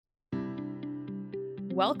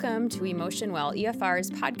Welcome to Emotion Well,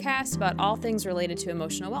 EFR's podcast about all things related to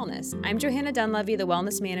emotional wellness. I'm Johanna Dunlevy, the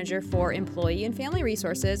Wellness Manager for Employee and Family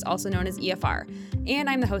Resources, also known as EFR, and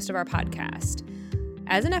I'm the host of our podcast.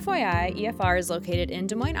 As an FYI, EFR is located in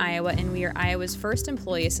Des Moines, Iowa, and we are Iowa's first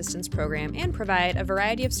employee assistance program and provide a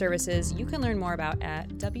variety of services you can learn more about at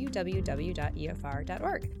www.efr.org.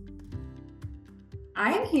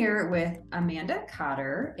 I'm here with Amanda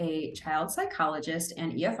Cotter, a child psychologist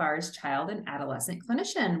and EFR's child and adolescent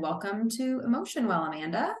clinician. Welcome to Emotion Well,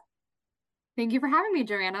 Amanda. Thank you for having me,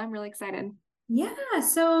 Joanna. I'm really excited. Yeah,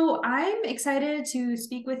 so I'm excited to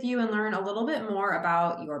speak with you and learn a little bit more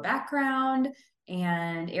about your background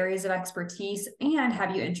and areas of expertise, and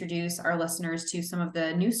have you introduce our listeners to some of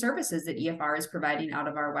the new services that EFR is providing out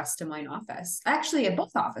of our West Des Moines office. Actually, at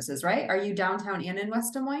both offices, right? Are you downtown and in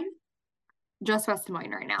West Des Moines? Just West Des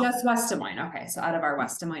Moines right now. Just West Des Moines. Okay, so out of our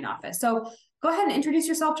West Des Moines office. So go ahead and introduce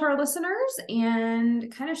yourself to our listeners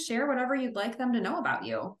and kind of share whatever you'd like them to know about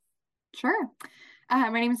you. Sure.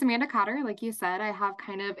 My name is Amanda Cotter. Like you said, I have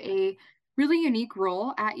kind of a really unique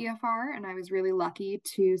role at EFR, and I was really lucky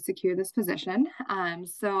to secure this position.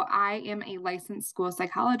 So I am a licensed school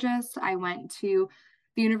psychologist. I went to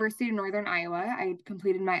the University of Northern Iowa. I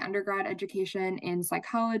completed my undergrad education in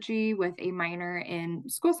psychology with a minor in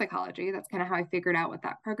school psychology. That's kind of how I figured out what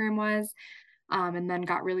that program was. And then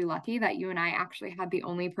got really lucky that you and I actually had the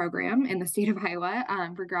only program in the state of Iowa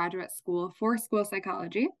for graduate school for school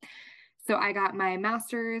psychology. So I got my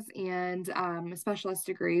master's and a specialist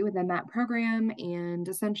degree within that program, and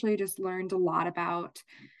essentially just learned a lot about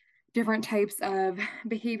different types of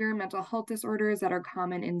behavior and mental health disorders that are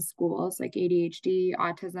common in schools, like ADHD,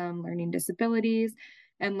 autism, learning disabilities,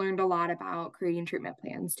 and learned a lot about creating treatment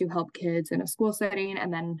plans to help kids in a school setting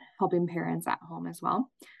and then helping parents at home as well.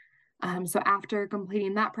 So after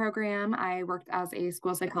completing that program, I worked as a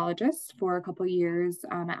school psychologist for a couple years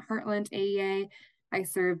at Heartland AEA. I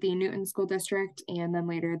served the Newton School District and then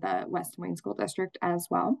later the West Des Moines School District as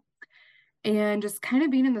well. And just kind of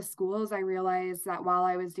being in the schools, I realized that while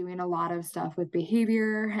I was doing a lot of stuff with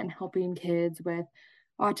behavior and helping kids with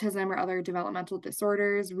autism or other developmental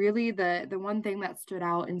disorders, really the one thing that stood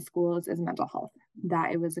out in schools is mental health,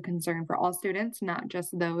 that it was a concern for all students, not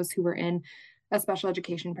just those who were in a special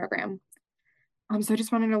education program. So I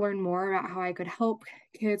just wanted to learn more about how I could help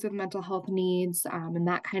kids with mental health needs. And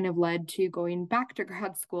that kind of led to going back to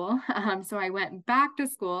grad school. So I went back to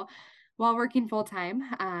school while working full time.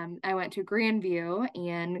 I went to Grandview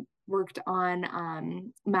and worked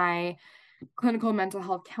on my clinical mental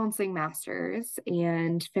health counseling master's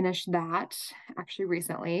and finished that actually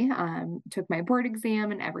recently. Took my board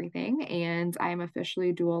exam and everything. And I'm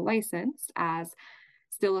officially dual licensed as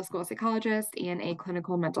still a school psychologist and a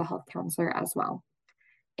clinical mental health counselor as well.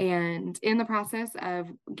 And in the process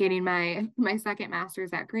of getting my second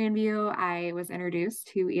master's at Grandview, I was introduced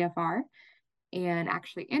to EFR and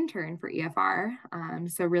actually interned for EFR.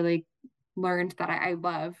 So really learned that I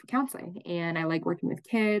love counseling and I like working with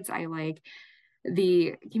kids. I like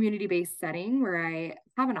the community-based setting where I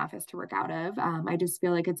have an office to work out of. I just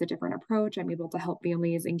feel like it's a different approach. I'm able to help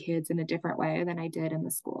families and kids in a different way than I did in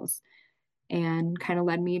the schools, and kind of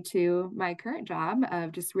led me to my current job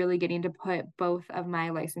of just really getting to put both of my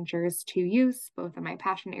licensures to use, both of my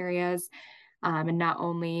passion areas, and not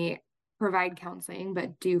only provide counseling,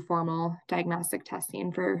 but do formal diagnostic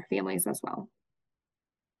testing for families as well.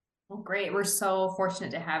 Well, great. We're so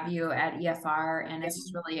fortunate to have you at EFR, and it's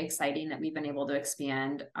just really exciting that we've been able to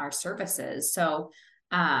expand our services. So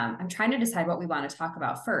I'm trying to decide what we want to talk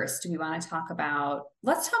about first. Do we want to talk about,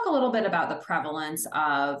 let's talk a little bit about the prevalence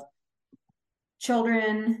of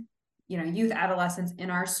children, youth, adolescents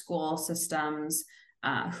in our school systems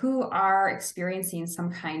who are experiencing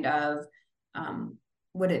some kind of,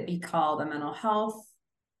 would it be called a mental health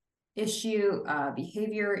issue,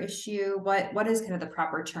 behavior issue? What is kind of the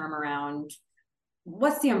proper term around,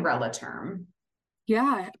 what's the umbrella term?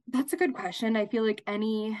 Yeah, that's a good question. I feel like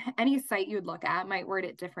any site you'd look at might word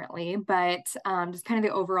it differently, but just kind of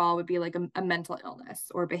the overall would be like a mental illness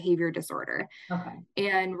or behavior disorder. Okay.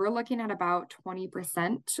 And we're looking at about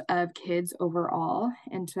 20% of kids overall.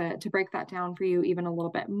 And to break that down for you even a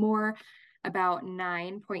little bit more, about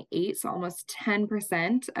 9.8, so almost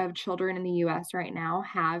 10% of children in the US right now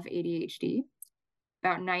have ADHD,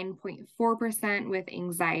 about 9.4% with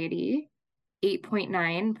anxiety,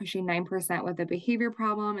 8.9, pushing 9% with a behavior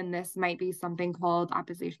problem. And this might be something called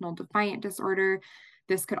oppositional defiant disorder.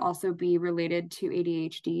 This could also be related to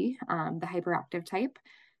ADHD, the hyperactive type.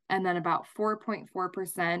 And then about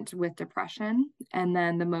 4.4% with depression. And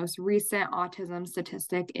then the most recent autism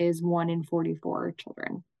statistic is 1 in 44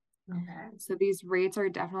 children. Okay. So these rates are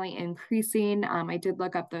definitely increasing. I did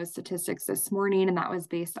look up those statistics this morning, and that was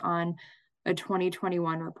based on a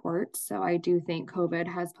 2021 report. So I do think COVID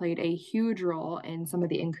has played a huge role in some of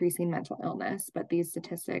the increasing mental illness, but these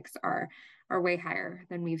statistics are way higher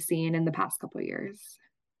than we've seen in the past couple of years.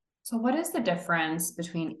 So what is the difference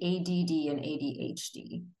between ADD and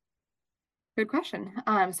ADHD? Good question.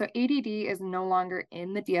 So ADD is no longer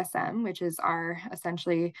in the DSM, which is our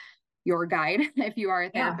essentially your guide if you are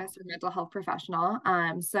a Yeah. therapist or mental health professional.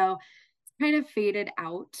 So it's kind of faded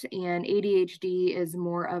out, and ADHD is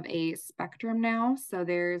more of a spectrum now. So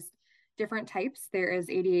there's different types. There is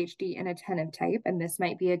ADHD inattentive type, and this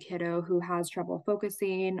might be a kiddo who has trouble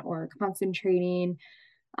focusing or concentrating.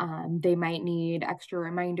 They might need extra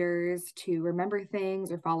reminders to remember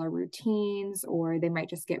things or follow routines, or they might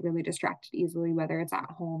just get really distracted easily, whether it's at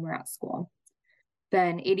home or at school.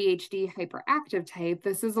 Then ADHD hyperactive type,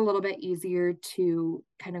 this is a little bit easier to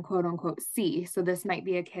kind of quote unquote see. So this might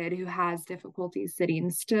be a kid who has difficulty sitting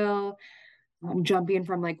still, jumping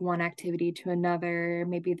from like one activity to another.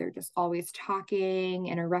 Maybe they're just always talking,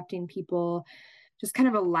 interrupting people, just kind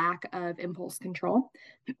of a lack of impulse control.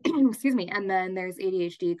 Excuse me. And then there's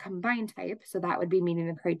ADHD combined type. So that would be meeting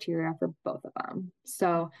the criteria for both of them.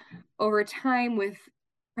 So over time, with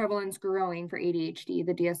prevalence growing for ADHD,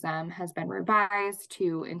 the DSM has been revised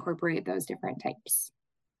to incorporate those different types.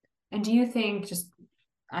 And do you think, just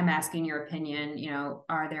I'm asking your opinion,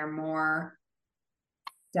 are there more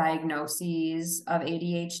diagnoses of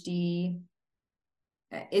ADHD?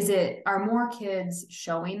 Are more kids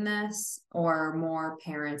showing this or more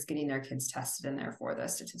parents getting their kids tested and therefore the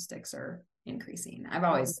statistics are increasing? I've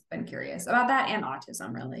always been curious about that and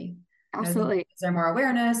autism, really. Absolutely. Is there more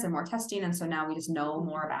awareness and more testing? And so now we just know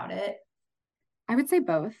more about it. I would say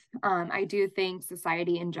both. I do think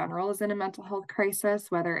society in general is in a mental health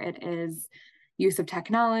crisis, whether it is use of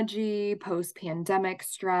technology, post pandemic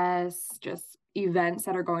stress, just events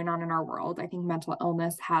that are going on in our world. I think mental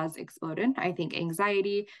illness has exploded. I think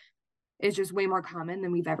anxiety is just way more common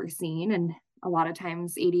than we've ever seen. And a lot of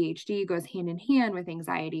times ADHD goes hand in hand with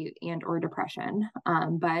anxiety and or depression.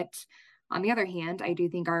 But on the other hand, I do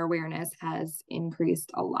think our awareness has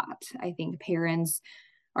increased a lot. I think parents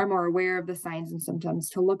are more aware of the signs and symptoms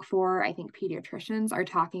to look for. I think pediatricians are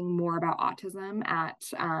talking more about autism at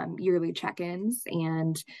yearly check-ins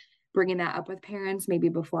and bringing that up with parents, maybe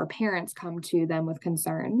before parents come to them with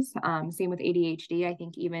concerns. Same with ADHD. I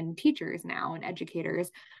think even teachers now and educators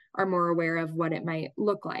are more aware of what it might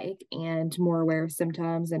look like and more aware of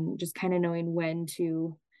symptoms and just kind of knowing when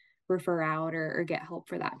to refer out or get help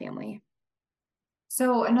for that family.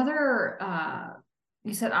 So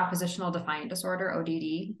you said oppositional defiant disorder,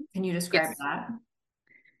 ODD. Can you describe Yes. that?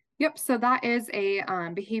 Yep. So that is a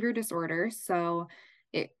behavior disorder. So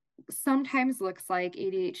it sometimes looks like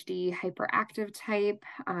ADHD hyperactive type,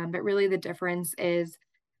 but really the difference is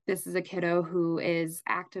this is a kiddo who is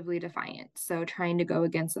actively defiant. So trying to go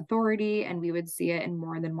against authority, and we would see it in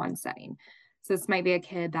more than one setting. So this might be a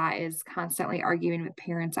kid that is constantly arguing with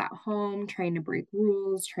parents at home, trying to break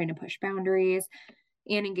rules, trying to push boundaries,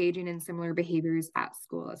 and engaging in similar behaviors at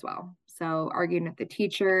school as well. So arguing with the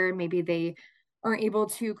teacher, maybe they aren't able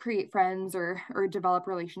to create friends or develop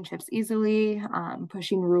relationships easily,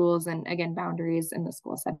 pushing rules and again boundaries in the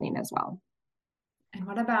school setting as well. And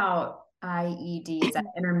what about IED? Is that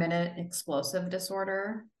intermittent explosive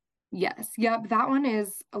disorder? Yes, yep, that one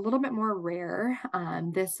is a little bit more rare.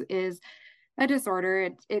 This is a disorder.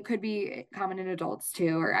 It could be common in adults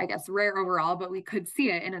too, or I guess rare overall, but we could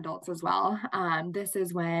see it in adults as well. This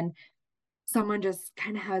is when someone just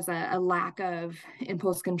kind of has a lack of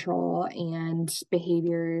impulse control and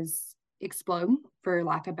behaviors explode, for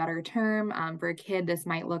lack of a better term. For a kid, this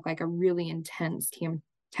might look like a really intense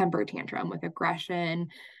temper tantrum with aggression,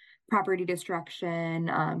 property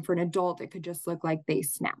destruction. For an adult, it could just look like they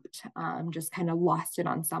snapped, just kind of lost it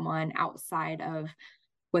on someone outside of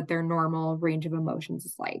what their normal range of emotions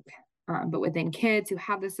is like. But within kids who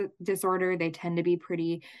have this disorder, they tend to be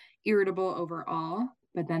pretty irritable overall,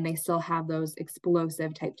 but then they still have those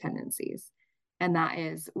explosive type tendencies. And that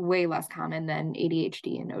is way less common than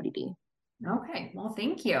ADHD and ODD. Okay, well,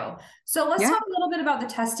 thank you. So let's Yeah. talk a little bit about the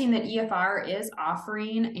testing that EFR is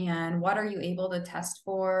offering and what are you able to test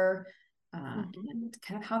for, and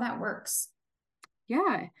kind of how that works.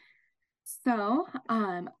 Yeah. So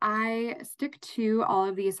I stick to all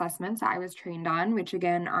of the assessments I was trained on, which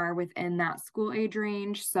again are within that school age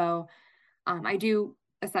range. So I do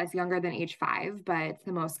assess younger than age 5, but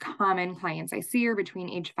the most common clients I see are between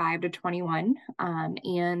age 5 to 21.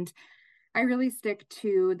 And I really stick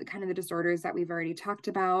to the kind of the disorders that we've already talked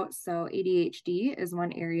about. So ADHD is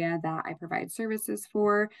one area that I provide services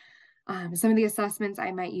for. Some of the assessments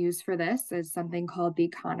I might use for this is something called the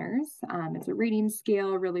Conners. It's a rating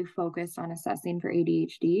scale really focused on assessing for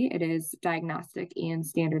ADHD. It is diagnostic and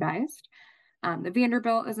standardized. The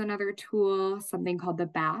Vanderbilt is another tool, something called the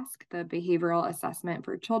BASC, the Behavioral Assessment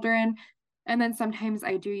for Children. And then sometimes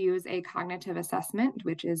I do use a cognitive assessment,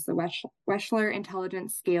 which is the Wechsler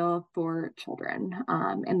Intelligence Scale for Children.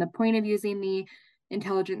 And the point of using the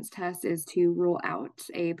intelligence test is to rule out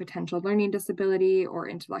a potential learning disability or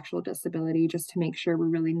intellectual disability, just to make sure we're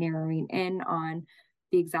really narrowing in on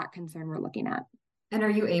the exact concern we're looking at. And are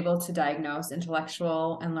you able to diagnose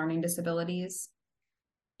intellectual and learning disabilities?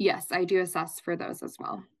 Yes, I do assess for those as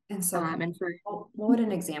well. And so, And for what would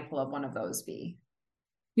an example of one of those be?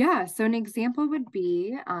 Yeah, so an example would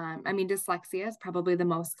be, dyslexia is probably the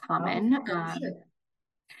most Oh, common. okay, sure.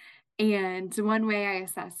 And one way I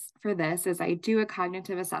assess for this is I do a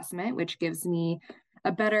cognitive assessment, which gives me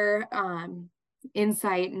a better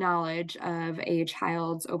insight knowledge of a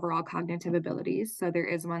child's overall cognitive abilities. So there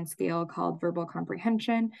is one scale called verbal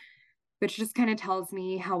comprehension, which just kind of tells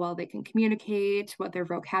me how well they can communicate, what their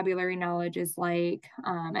vocabulary knowledge is like.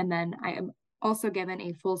 And then I am also given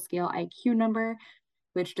a full scale IQ number,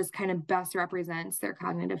 which just kind of best represents their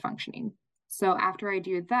cognitive functioning. So after I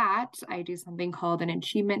do that, I do something called an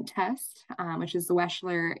achievement test, which is the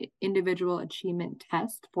Wechsler Individual Achievement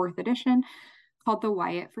Test, fourth edition, called the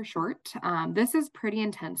Wyatt for short. This is pretty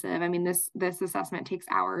intensive. I mean, this assessment takes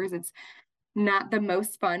hours. It's not the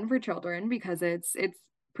most fun for children because it's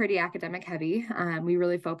pretty academic heavy. We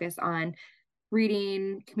really focus on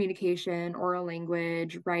reading, communication, oral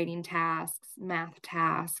language, writing tasks, math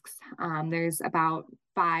tasks. There's about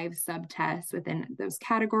 5 subtests within those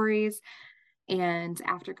categories. And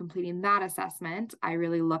after completing that assessment, I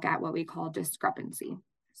really look at what we call discrepancy.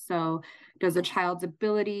 So, does a child's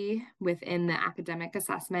ability within the academic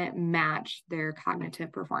assessment match their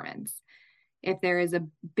cognitive performance? If there is a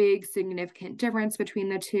big significant difference between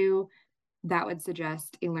the two, that would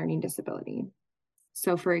suggest a learning disability.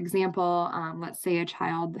 So, for example, let's say a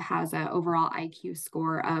child has an overall IQ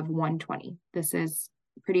score of 120. This is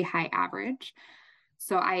pretty high average.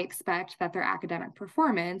 So, I expect that their academic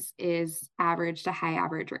performance is average to high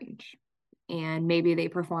average range. And maybe they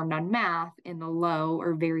performed on math in the low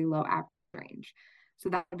or very low average range. So,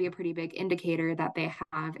 that would be a pretty big indicator that they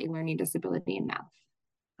have a learning disability in math.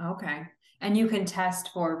 Okay. And you can test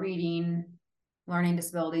for reading, learning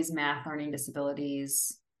disabilities, math, learning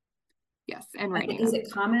disabilities. Yes, and writing. Is it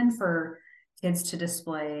common for kids to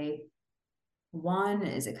display one?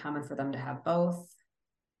 Is it common for them to have both?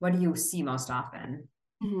 What do you see most often?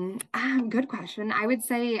 Good question. I would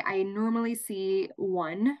say I normally see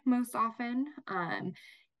one most often.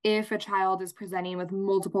 If a child is presenting with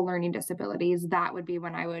multiple learning disabilities, that would be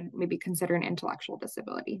when I would maybe consider an intellectual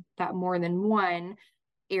disability, that more than one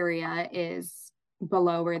area is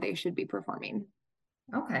below where they should be performing.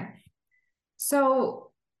 Okay. So,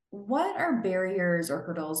 what are barriers or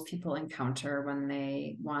hurdles people encounter when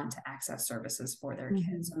they want to access services for their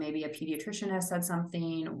kids? So maybe a pediatrician has said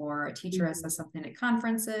something, or a teacher has said something at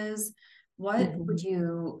conferences. What would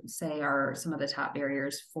you say are some of the top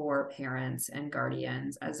barriers for parents and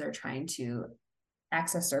guardians as they're trying to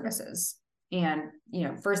access services and,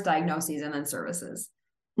 first diagnoses and then services?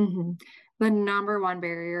 The number one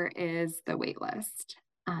barrier is the wait list.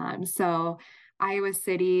 So Iowa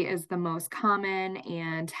City is the most common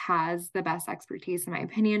and has the best expertise, in my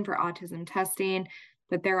opinion, for autism testing,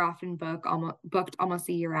 but they're often booked almost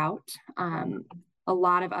a year out. A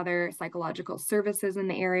lot of other psychological services in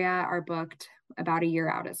the area are booked about a year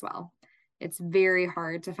out as well. It's very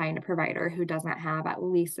hard to find a provider who doesn't have at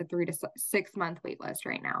least a 3 to 6 month wait list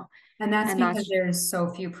right now. And that's because there's so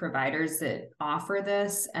few providers that offer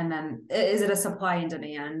this. And then is it a supply and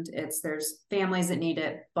demand? There's families that need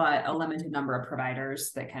it, but a limited number of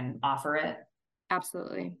providers that can offer it.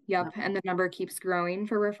 Absolutely. Yep. And the number keeps growing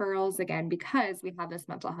for referrals again, because we have this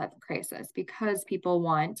mental health crisis, because people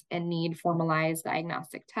want and need formalized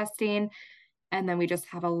diagnostic testing. And then we just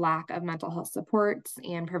have a lack of mental health supports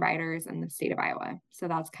and providers in the state of Iowa. So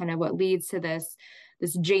that's kind of what leads to this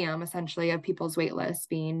jam, essentially, of people's wait lists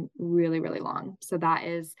being really, really long. So that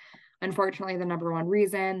is unfortunately the number one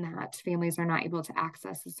reason that families are not able to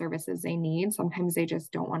access the services they need. Sometimes they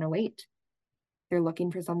just don't want to wait. They're looking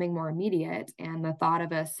for something more immediate. And the thought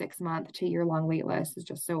of a 6-month to year-long wait list is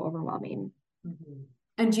just so overwhelming.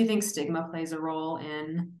 And do you think stigma plays a role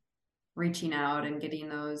in reaching out and getting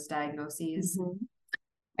those diagnoses?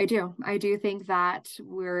 I do. I do think that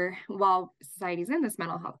while society's in this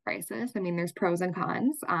mental health crisis, I mean, there's pros and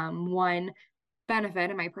cons. One benefit,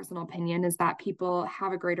 in my personal opinion, is that people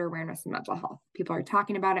have a greater awareness of mental health. People are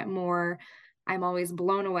talking about it more. I'm always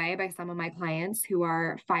blown away by some of my clients who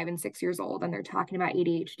are 5 and 6 years old and they're talking about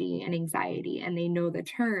ADHD and anxiety, and they know the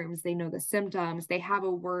terms, they know the symptoms, they have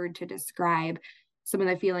a word to describe some of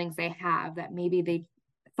the feelings they have that maybe they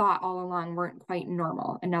thought all along weren't quite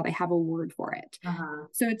normal, and now they have a word for it. Uh-huh.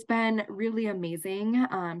 So it's been really amazing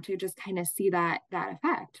to just kind of see that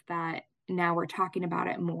effect that now we're talking about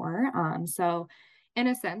it more. So in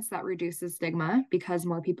a sense, that reduces stigma because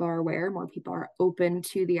more people are aware, more people are open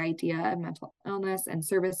to the idea of mental illness and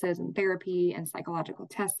services and therapy and psychological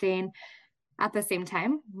testing. At the same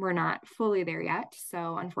time, we're not fully there yet.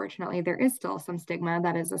 So unfortunately, there is still some stigma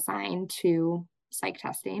that is assigned to psych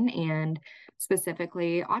testing and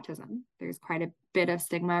specifically autism. There's quite a bit of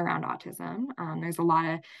stigma around autism. There's a lot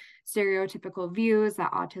of stereotypical views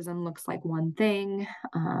that autism looks like one thing,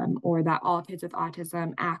 or that all kids with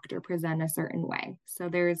autism act or present a certain way. So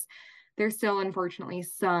there's still unfortunately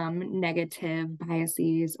some negative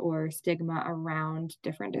biases or stigma around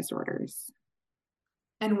different disorders.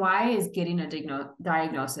 And why is getting a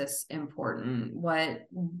diagnosis important?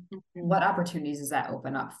 What opportunities does that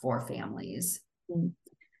open up for families?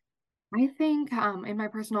 I think, in my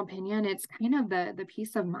personal opinion, it's kind of the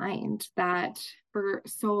peace of mind that for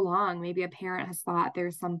so long, maybe a parent has thought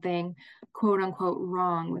there's something quote unquote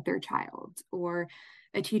wrong with their child, or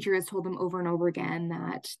a teacher has told them over and over again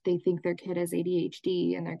that they think their kid has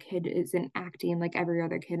ADHD and their kid isn't acting like every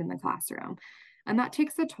other kid in the classroom. And that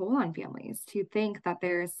takes a toll on families to think that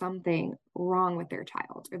there is something wrong with their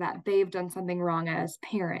child or that they've done something wrong as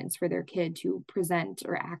parents for their kid to present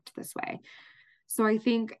or act this way. So I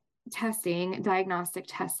think diagnostic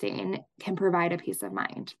testing can provide a peace of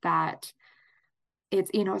mind that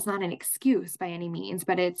it's not an excuse by any means,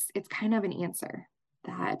 but it's kind of an answer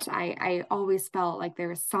that I always felt like there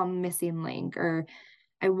was some missing link, or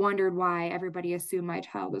I wondered why everybody assumed my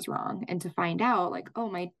child was wrong. And to find out, like, oh,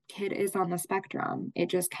 my kid is on the spectrum, it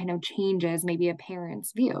just kind of changes maybe a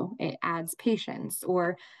parent's view. It adds patience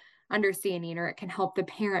or understanding, or it can help the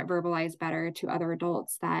parent verbalize better to other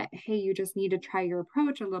adults that, hey, you just need to try your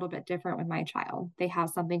approach a little bit different with my child. They have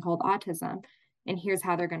something called autism, and here's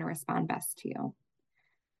how they're going to respond best to you.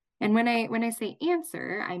 And when I say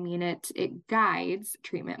answer, I mean it guides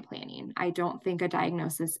treatment planning. I don't think a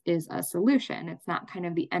diagnosis is a solution. It's not kind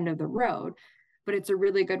of the end of the road, but it's a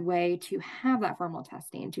really good way to have that formal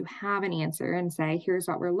testing, to have an answer and say, here's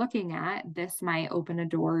what we're looking at. This might open a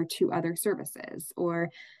door to other services,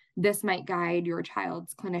 or this might guide your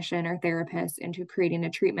child's clinician or therapist into creating a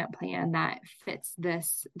treatment plan that fits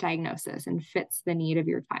this diagnosis and fits the need of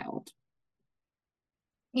your child.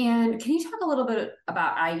 And can you talk a little bit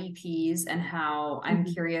about IEPs and how I'm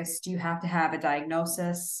curious, do you have to have a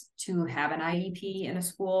diagnosis to have an IEP in a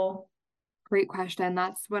school? Great question.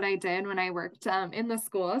 That's what I did when I worked in the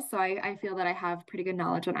school. So I feel that I have pretty good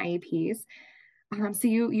knowledge on IEPs. So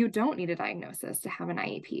you don't need a diagnosis to have an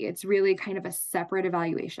IEP. It's really kind of a separate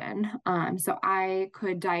evaluation. So I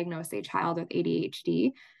could diagnose a child with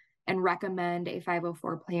ADHD and recommend a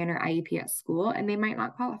 504 plan or IEP at school, and they might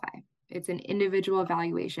not qualify. It's an individual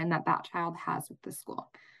evaluation that that child has with the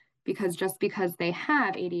school. Because just because they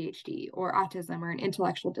have ADHD or autism or an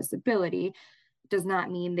intellectual disability does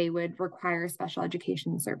not mean they would require special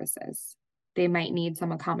education services. They might need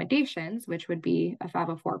some accommodations, which would be a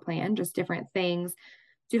 504 plan, just different things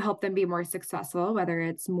to help them be more successful, whether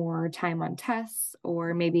it's more time on tests,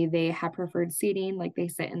 or maybe they have preferred seating, like they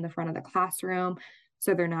sit in the front of the classroom,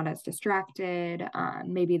 so they're not as distracted.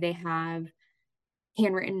 Maybe they have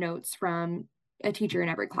handwritten notes from a teacher in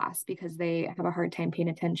every class because they have a hard time paying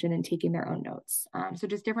attention and taking their own notes. So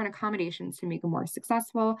just different accommodations to make them more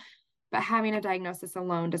successful. But having a diagnosis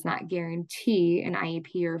alone does not guarantee an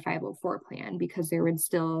IEP or 504 plan, because there would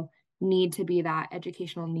still need to be that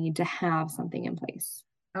educational need to have something in place.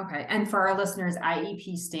 Okay. And for our listeners,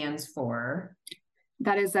 IEP stands for?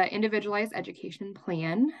 That is an individualized education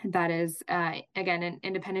plan. That is, again, an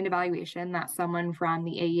independent evaluation that someone from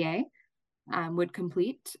the AEA would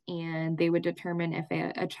complete, and they would determine if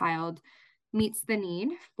a child meets the need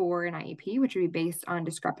for an IEP, which would be based on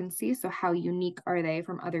discrepancy. So how unique are they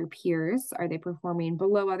from other peers? Are they performing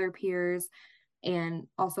below other peers? And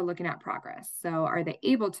also looking at progress. So are they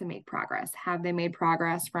able to make progress? Have they made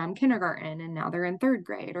progress from kindergarten and now they're in third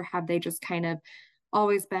grade? Or have they just kind of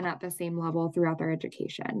always been at the same level throughout their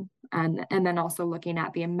education? And then also looking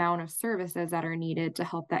at the amount of services that are needed to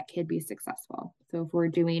help that kid be successful. So if we're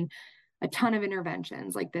doing a ton of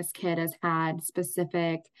interventions, like this kid has had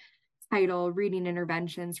specific title reading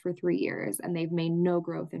interventions for 3 years and they've made no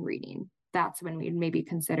growth in reading, that's when we'd maybe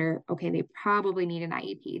consider, okay, they probably need an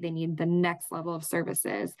IEP. They need the next level of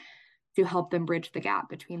services to help them bridge the gap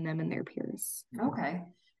between them and their peers. Okay.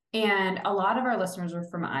 And a lot of our listeners are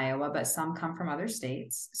from Iowa, but some come from other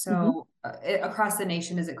states. Mm-hmm. So across the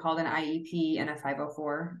nation, is it called an IEP and a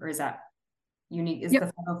 504, or is that unique? Is Yep.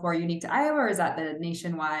 the 504 unique to Iowa, or is that the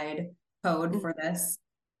nationwide code for this?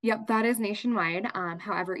 Yep, that is nationwide.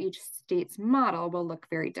 However, each state's model will look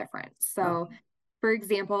very different. So, Okay. for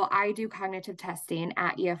example, I do cognitive testing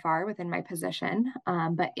at EFR within my position,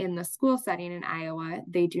 but in the school setting in Iowa,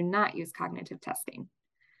 they do not use cognitive testing.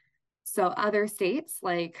 So, other states,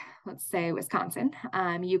 like let's say Wisconsin,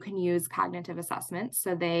 you can use cognitive assessments.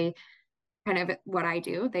 So, they kind of what I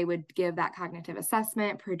do, they would give that cognitive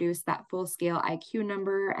assessment, produce that full scale IQ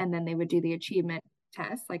number, and then they would do the achievement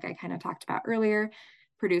test, like I kind of talked about earlier,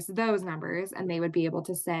 produce those numbers, and they would be able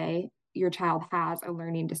to say your child has a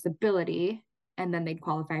learning disability, and then they'd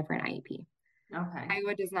qualify for an IEP. Okay.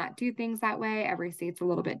 Iowa does not do things that way. Every state's a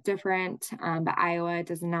little bit different, but Iowa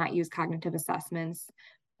does not use cognitive assessments,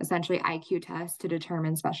 essentially IQ tests to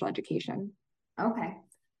determine special education. Okay.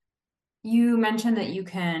 You mentioned that you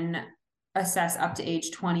can assess up to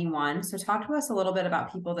age 21. So talk to us a little bit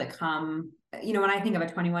about people that come, when I think of a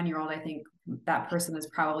 21-year-old, I think that person is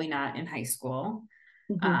probably not in high school.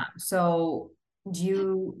 Mm-hmm. So do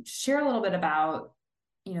you share a little bit about,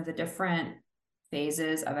 the different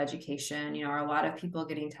phases of education? Are a lot of people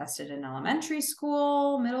getting tested in elementary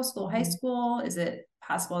school, middle school, high Mm-hmm. school? Is it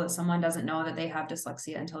possible that someone doesn't know that they have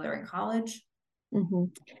dyslexia until they're in college? Mm-hmm.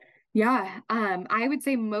 Yeah, I would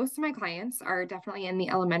say most of my clients are definitely in the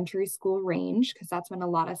elementary school range because that's when a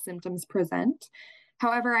lot of symptoms present.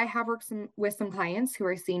 However, I have worked with some clients who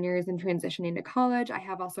are seniors and transitioning to college. I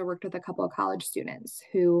have also worked with a couple of college students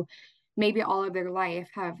who maybe all of their life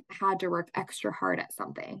have had to work extra hard at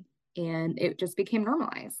something. And it just became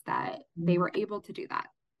normalized that they Mhm. were able to do that.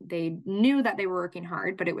 They knew that they were working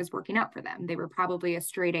hard, but it was working out for them. They were probably a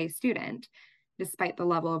straight A student, despite the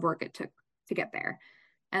level of work it took to get there.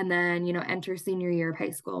 And then, enter senior year of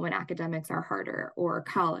high school when academics are harder, or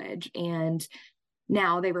college. And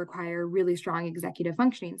now they require really strong executive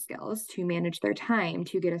functioning skills to manage their time,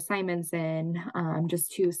 to get assignments in,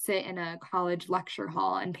 just to sit in a college lecture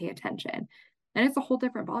hall and pay attention. And it's a whole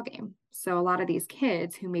different ballgame. So a lot of these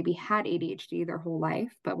kids who maybe had ADHD their whole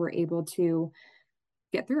life, but were able to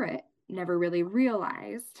get through it, never really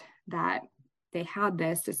realized that they had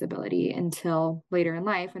this disability until later in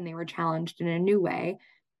life when they were challenged in a new way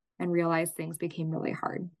and realized things became really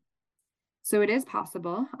hard. So it is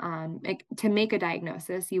possible. To make a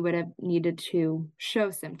diagnosis, you would have needed to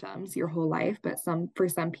show symptoms your whole life, but for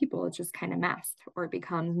some people, it's just kind of masked, or it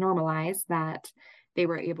becomes normalized that they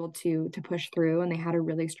were able to push through and they had a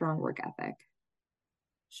really strong work ethic.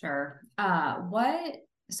 Sure.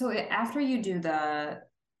 So after you do the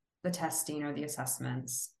testing or the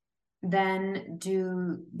assessments, then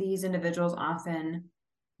do these individuals often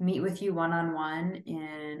meet with you one-on-one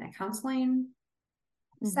in a counseling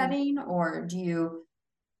Mm-hmm. setting, or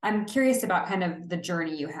I'm curious about kind of the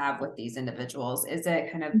journey you have with these individuals. Is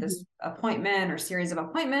it kind of Mm-hmm. this appointment or series of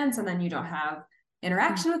appointments and then you don't have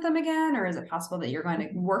interaction with them again? Or is it possible that you're going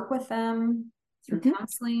to work with them through Mm-hmm.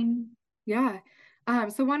 counseling? Yeah.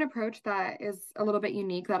 So one approach that is a little bit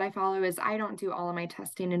unique that I follow is I don't do all of my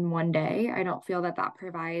testing in one day. I don't feel that that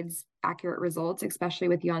provides accurate results, especially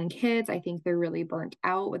with young kids. I think they're really burnt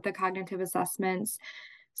out with the cognitive assessments.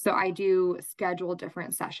 So I do schedule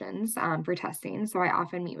different sessions for testing. So I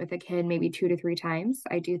often meet with a kid maybe 2 to 3 times.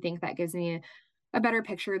 I do think that gives me a better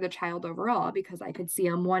picture of the child overall because I could see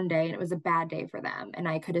them one day and it was a bad day for them. And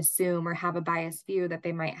I could assume or have a biased view that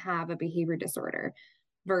they might have a behavior disorder.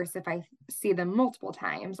 Versus if I see them multiple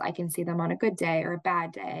times, I can see them on a good day or a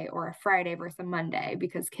bad day or a Friday versus a Monday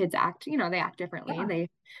because kids act, they act differently. Yeah.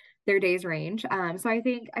 Their days range. So I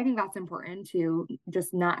think that's important to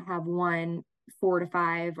just not have one 4 to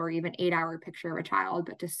 5 or even 8 hour picture of a child,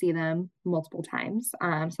 but to see them multiple times.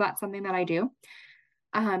 So that's something that I do.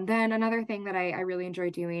 Then another thing that I really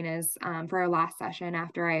enjoy doing is for our last session,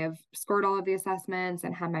 after I have scored all of the assessments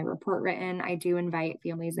and had my report written, I do invite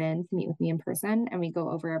families in to meet with me in person and we go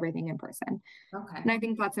over everything in person. Okay. And I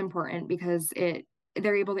think that's important because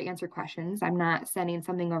they're able to answer questions. I'm not sending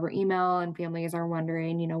something over email and families are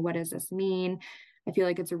wondering, what does this mean? I feel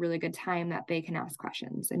like it's a really good time that they can ask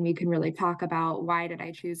questions and we can really talk about why did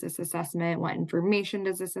I choose this assessment? What information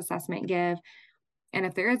does this assessment give? And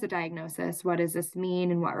if there is a diagnosis, what does this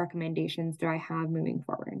mean and what recommendations do I have moving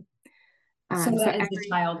forward? So So that is the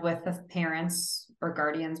child with the parents or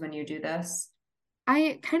guardians when you do this?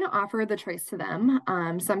 I kind of offer the choice to them.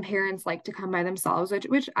 Some parents like to come by themselves,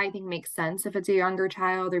 which I think makes sense if it's a younger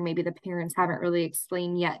child, or maybe the parents haven't really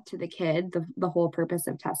explained yet to the kid the whole purpose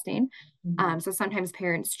of testing. Mhm. So sometimes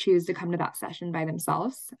parents choose to come to that session by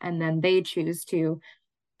themselves, and then they choose to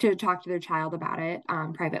talk to their child about it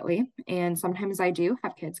privately. And sometimes I do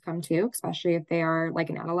have kids come too, especially if they are like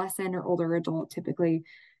an adolescent or older adult. Typically,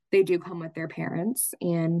 they do come with their parents,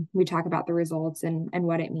 and we talk about the results and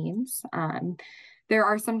what it means. There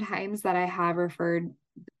are some times that I have referred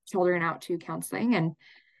children out to counseling, and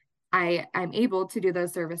I'm able to do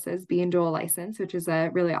those services being dual license, which is a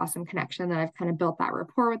really awesome connection that I've kind of built that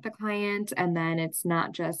rapport with the client. And then it's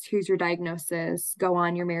not just here's your diagnosis, go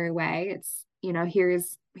on your merry way. It's,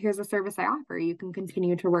 here's a service I offer. You can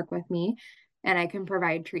continue to work with me, and I can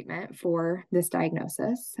provide treatment for this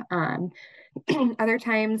diagnosis. Other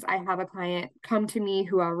times I have a client come to me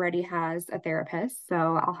who already has a therapist. So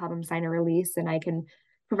I'll have them sign a release, and I can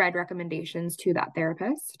provide recommendations to that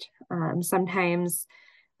therapist. Sometimes,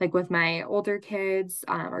 like with my older kids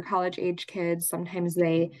or college age kids, sometimes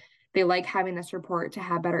they like having this report to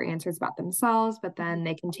have better answers about themselves, but then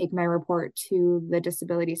they can take my report to the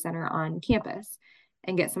disability center on campus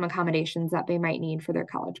and get some accommodations that they might need for their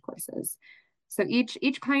college courses. So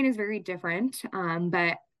each client is very different,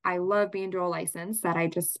 but I love being dual licensed, that I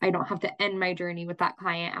don't have to end my journey with that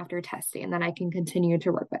client after testing, and then I can continue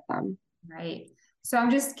to work with them. Right. So I'm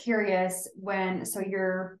just curious so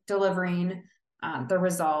you're delivering the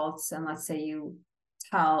results, and let's say you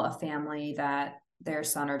tell a family that their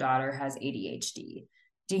son or daughter has ADHD.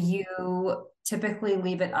 Do you typically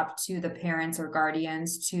leave it up to the parents or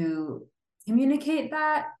guardians to communicate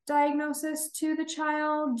that diagnosis to the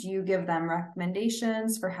child? Do you give them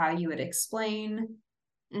recommendations for how you would explain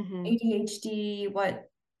Mm-hmm. ADHD?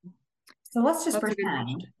 So let's just That's a good pretend.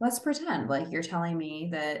 question. Let's pretend like you're telling me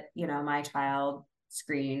that, my child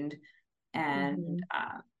screened and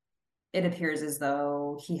Mm-hmm. it appears as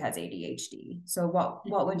though he has ADHD. So what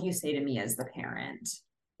would Mm-hmm. you say to me as the parent?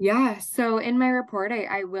 Yeah, so in my report,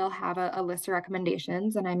 I will have a list of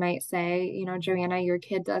recommendations, and I might say, Joanna, your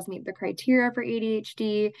kid does meet the criteria for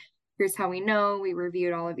ADHD. Here's how we know. We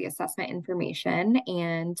reviewed all of the assessment information,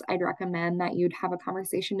 and I'd recommend that you'd have a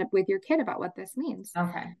conversation with your kid about what this means.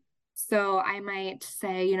 Okay. So I might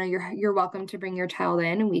say, you're welcome to bring your child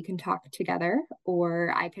in and we can talk together,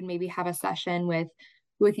 or I can maybe have a session with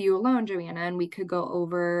you alone, Joanna, and we could go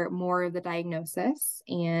over more of the diagnosis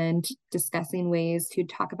and discussing ways to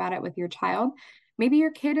talk about it with your child. Maybe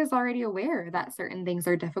your kid is already aware that certain things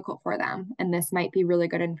are difficult for them, and this might be really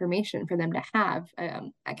good information for them to have.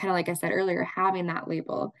 Kind of like I said earlier, having that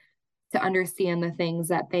label to understand the things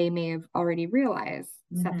that they may have already realized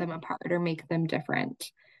set them Mm-hmm. apart or make them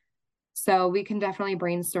different. So we can definitely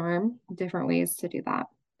brainstorm different ways to do that.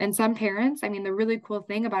 And some parents, I mean, the really cool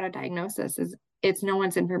thing about a diagnosis is it's no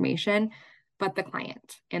one's information but the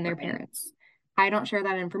client and their Right. parents. I don't share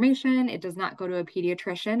that information. It does not go to a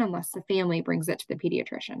pediatrician unless the family brings it to the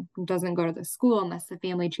pediatrician. It doesn't go to the school unless the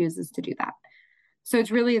family chooses to do that. So it's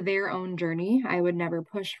really their own journey. I would never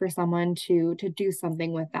push for someone to do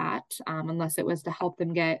something with that unless it was to help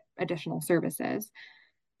them get additional services.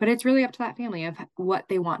 But it's really up to that family of what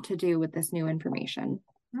they want to do with this new information.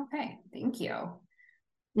 Okay. Thank you.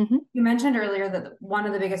 Mm-hmm. You mentioned earlier that one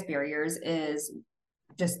of the biggest barriers is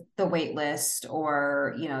just the wait list,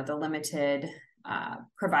 or, the limited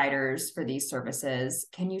providers for these services.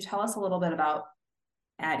 Can you tell us a little bit about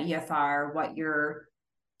at EFR what you're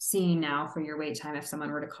seeing now for your wait time if someone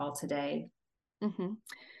were to call today? Mm-hmm.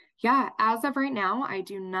 Yeah, as of right now, I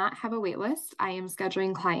do not have a wait list. I am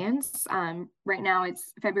scheduling clients. Right now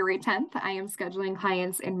it's February 10th. I am scheduling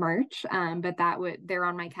clients in March, but they're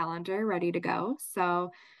on my calendar ready to go.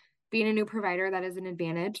 So being a new provider, that is an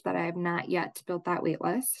advantage that I have not yet built that wait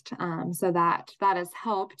list. So that has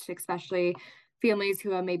helped, especially families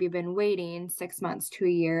who have maybe been waiting 6 months to a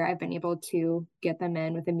year. I've been able to get them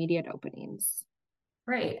in with immediate openings.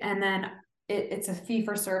 Great. And then it's a fee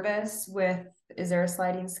for service is there a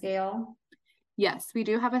sliding scale? Yes, we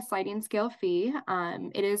do have a sliding scale fee.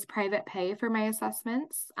 It is private pay for my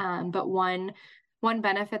assessments, but one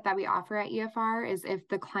benefit that we offer at EFR is if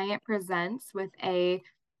the client presents with a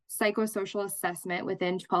psychosocial assessment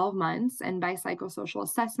within 12 months, and by psychosocial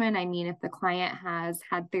assessment, I mean if the client has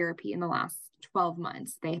had therapy in the last 12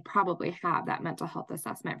 months, they probably have that mental health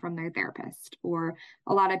assessment from their therapist, or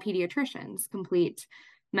a lot of pediatricians complete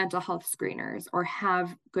mental health screeners or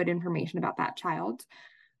have good information about that child,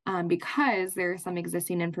 because there's some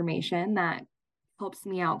existing information that helps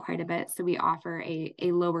me out quite a bit. So we offer a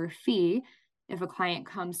lower fee if a client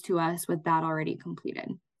comes to us with that already completed.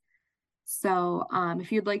 So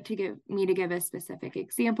if you'd like to give a specific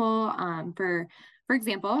example, for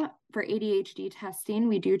example, for ADHD testing,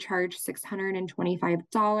 we do charge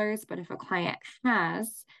 $625, but if a client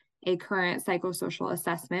has a current psychosocial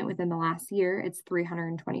assessment within the last year, it's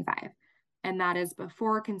 $325. And that is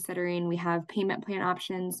before considering we have payment plan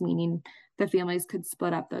options, meaning the families could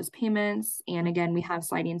split up those payments. And again, we have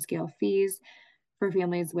sliding scale fees for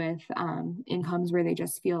families with incomes where they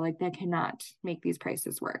just feel like they cannot make these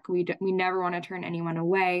prices work. We never want to turn anyone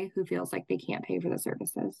away who feels like they can't pay for the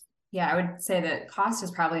services. Yeah, I would say that cost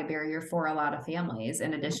is probably a barrier for a lot of families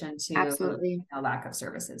in addition to Absolutely. a lack of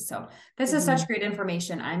services. So this is such great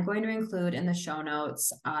information. I'm going to include in the show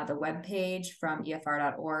notes the webpage from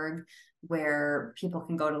EFR.org where people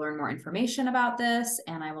can go to learn more information about this.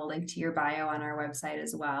 And I will link to your bio on our website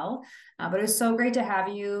as well. But it was so great to have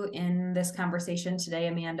you in this conversation today,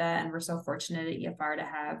 Amanda. And we're so fortunate at EFR to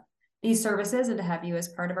have these services and to have you as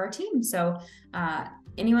part of our team. So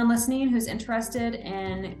anyone listening who's interested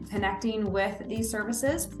in connecting with these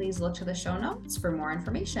services, please look to the show notes for more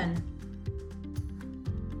information.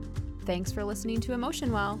 Thanks for listening to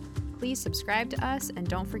Emotion Well. Please subscribe to us and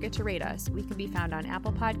don't forget to rate us. We can be found on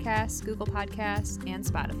Apple Podcasts, Google Podcasts, and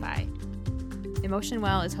Spotify. Emotion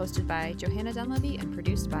Well is hosted by Johanna Dunleavy and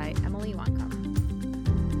produced by Emily Wancombe.